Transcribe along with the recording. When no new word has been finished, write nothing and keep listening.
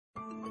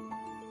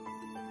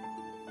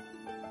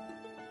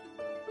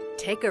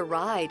Take a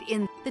ride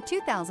in the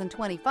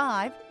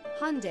 2025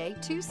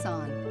 Hyundai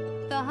Tucson.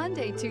 The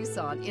Hyundai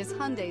Tucson is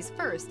Hyundai's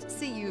first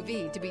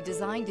CUV to be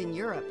designed in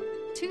Europe.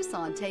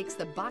 Tucson takes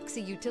the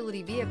boxy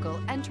utility vehicle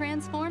and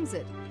transforms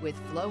it. With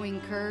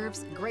flowing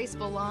curves,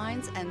 graceful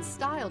lines, and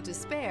style to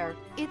spare,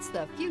 it's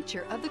the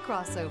future of the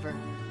crossover.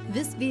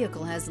 This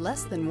vehicle has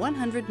less than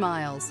 100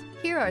 miles.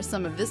 Here are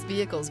some of this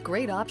vehicle's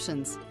great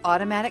options: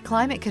 automatic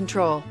climate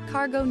control,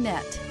 cargo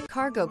net,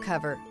 cargo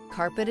cover,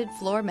 carpeted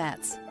floor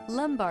mats,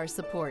 lumbar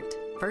support,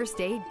 first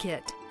aid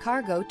kit,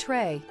 cargo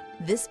tray.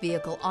 This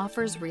vehicle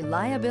offers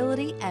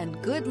reliability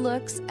and good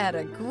looks at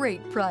a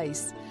great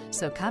price.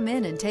 So come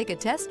in and take a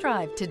test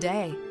drive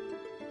today.